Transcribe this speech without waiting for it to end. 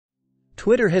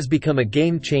Twitter has become a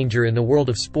game-changer in the world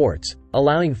of sports,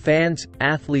 allowing fans,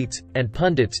 athletes, and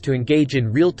pundits to engage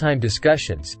in real-time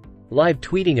discussions, live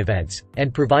tweeting events,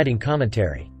 and providing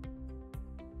commentary.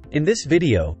 In this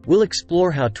video, we'll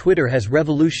explore how Twitter has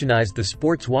revolutionized the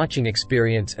sports watching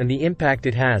experience and the impact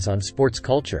it has on sports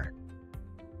culture.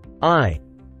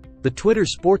 The Twitter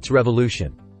sports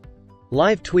revolution.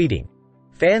 Live tweeting.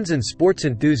 Fans and sports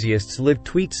enthusiasts live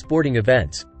tweet sporting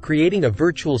events, creating a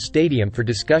virtual stadium for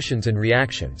discussions and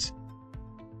reactions.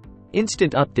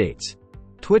 Instant updates.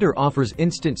 Twitter offers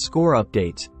instant score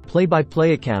updates,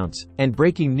 play-by-play accounts, and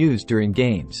breaking news during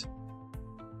games.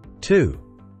 2.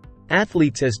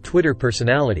 Athletes as Twitter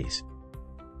personalities.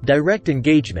 Direct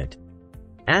engagement.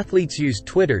 Athletes use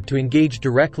Twitter to engage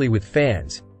directly with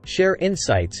fans, share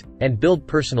insights, and build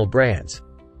personal brands.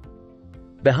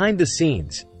 Behind the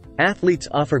scenes, athletes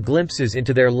offer glimpses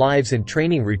into their lives and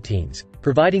training routines,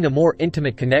 providing a more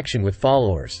intimate connection with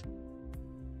followers.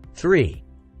 3.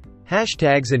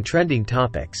 Hashtags and trending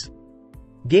topics.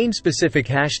 Game-specific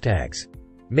hashtags.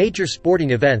 Major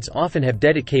sporting events often have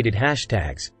dedicated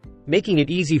hashtags, making it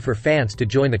easy for fans to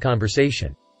join the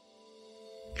conversation.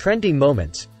 Trending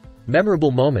moments.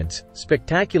 Memorable moments,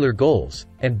 spectacular goals,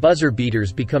 and buzzer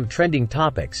beaters become trending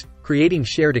topics, creating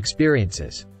shared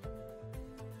experiences.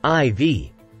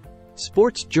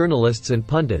 Sports journalists and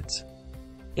pundits.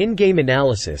 In-game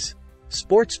analysis.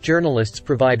 Sports journalists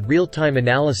provide real-time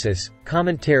analysis,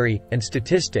 commentary, and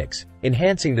statistics,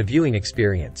 enhancing the viewing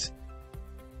experience.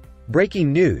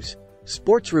 Breaking news.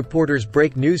 Sports reporters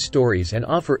break news stories and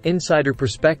offer insider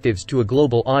perspectives to a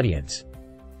global audience.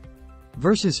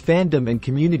 Versus fandom and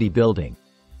community building.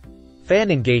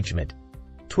 Fan engagement.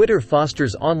 Twitter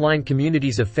fosters online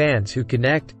communities of fans who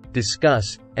connect,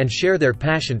 discuss, and share their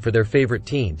passion for their favorite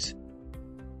teams.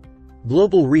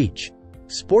 Global reach.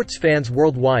 Sports fans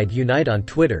worldwide unite on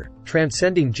Twitter,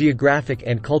 transcending geographic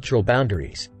and cultural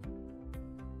boundaries.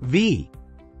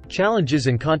 Challenges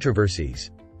and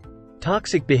controversies.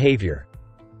 Toxic behavior.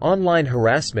 Online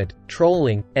harassment,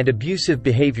 trolling, and abusive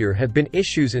behavior have been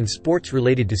issues in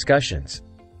sports-related discussions.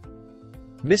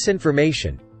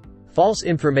 Misinformation. False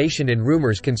information and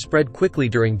rumors can spread quickly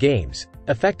during games,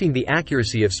 affecting the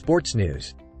accuracy of sports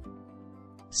news.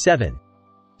 7.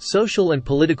 Social and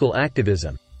political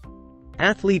activism.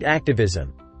 Athlete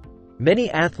activism. Many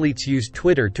athletes use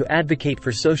Twitter to advocate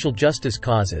for social justice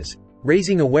causes,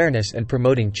 raising awareness and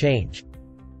promoting change.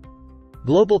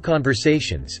 Global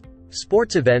conversations.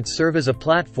 Sports events serve as a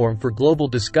platform for global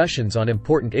discussions on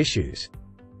important issues.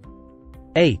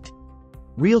 8.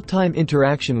 Real-time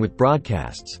interaction with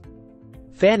broadcasts.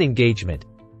 Fan engagement.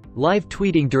 Live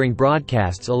tweeting during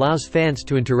broadcasts allows fans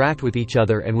to interact with each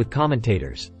other and with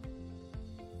commentators.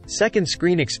 Second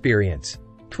screen experience.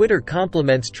 Twitter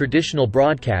complements traditional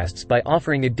broadcasts by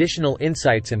offering additional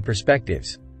insights and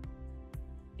perspectives.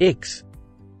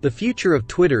 The future of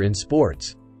Twitter in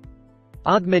sports.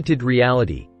 Augmented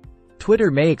reality.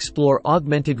 Twitter may explore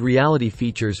augmented reality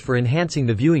features for enhancing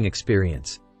the viewing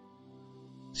experience.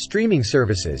 Streaming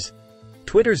services.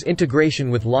 Twitter's integration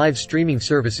with live streaming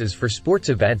services for sports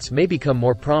events may become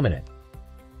more prominent.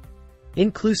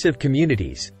 Inclusive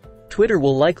communities. Twitter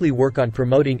will likely work on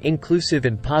promoting inclusive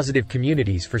and positive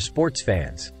communities for sports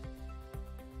fans.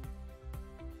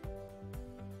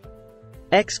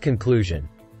 Conclusion.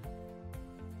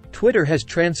 Twitter has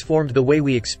transformed the way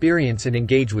we experience and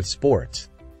engage with sports.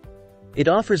 It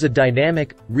offers a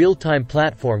dynamic, real-time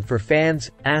platform for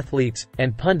fans, athletes,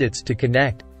 and pundits to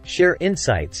connect, share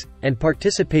insights, and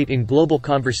participate in global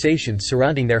conversations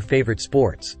surrounding their favorite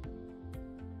sports.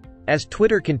 As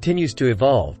Twitter continues to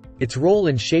evolve, its role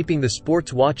in shaping the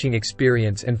sports watching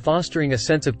experience and fostering a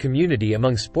sense of community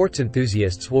among sports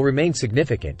enthusiasts will remain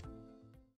significant.